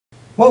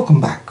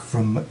Welcome back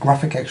from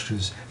Graphic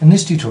Extras. In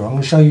this tutorial I'm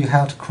going to show you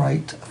how to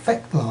create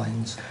effect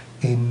lines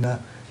in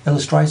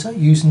Illustrator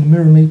using the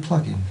MirrorMe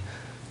plugin.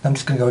 I'm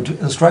just going to go into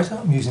Illustrator.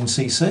 I'm using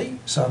CC,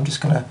 so I'm just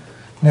going to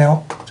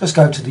now just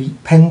go to the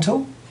pen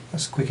tool.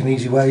 That's a quick and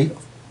easy way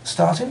of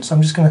starting. So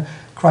I'm just going to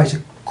create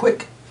a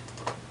quick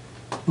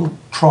little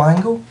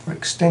triangle or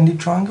extended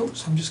triangle.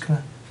 So I'm just going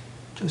to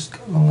just go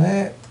along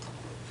there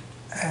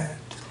and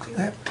just click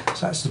there.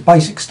 So that's the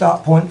basic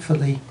start point for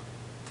the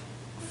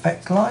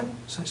effect line,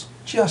 so it's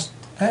just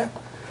there.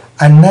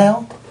 And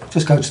now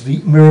just go to the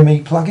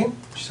MirrorMe plugin,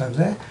 which is over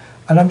there,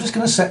 and I'm just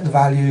going to set the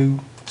value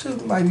to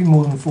maybe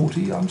more than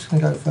 40. I'm just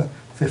going to go for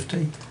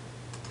 50.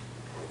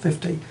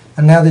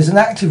 And now there's an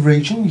active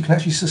region. You can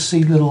actually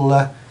see little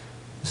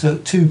so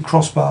two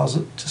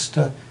crossbars, just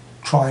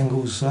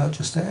triangles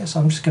just there. So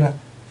I'm just going to,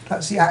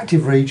 that's the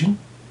active region,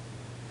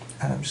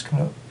 and I'm just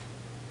going to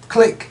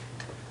click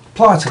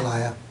apply to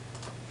layer,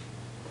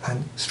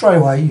 and straight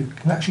away you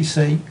can actually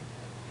see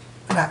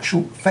an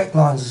actual effect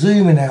line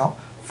zooming out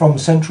from the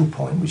central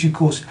point, which of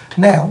course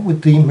now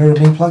with the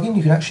MirrorMe plugin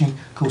you can actually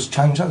of course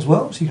change that as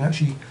well, so you can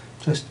actually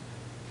just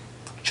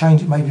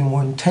change it maybe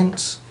more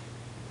intense.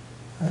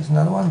 There's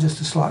another one,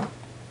 just a slight,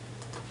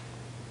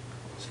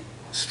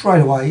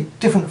 straight away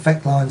different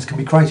effect lines can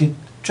be created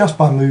just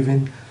by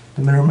moving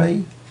the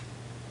MirrorMe.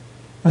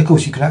 And of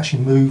course you can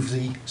actually move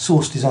the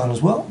source design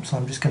as well, so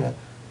I'm just going to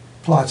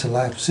apply to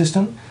layer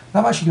persistent, and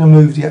I'm actually going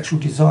to move the actual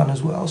design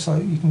as well, so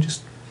you can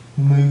just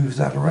move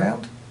that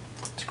around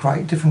to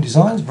create different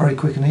designs, very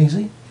quick and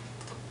easy.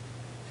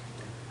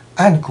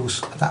 And of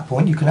course at that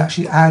point you can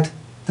actually add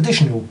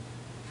additional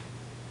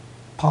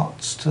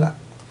parts to that,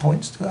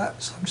 points to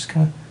that. So I'm just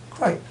going to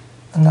create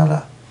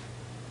another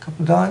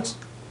couple of lines,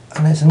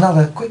 and there's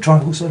another quick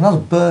triangle, so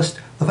another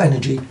burst of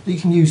energy that you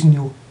can use in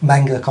your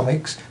manga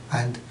comics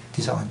and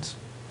designs.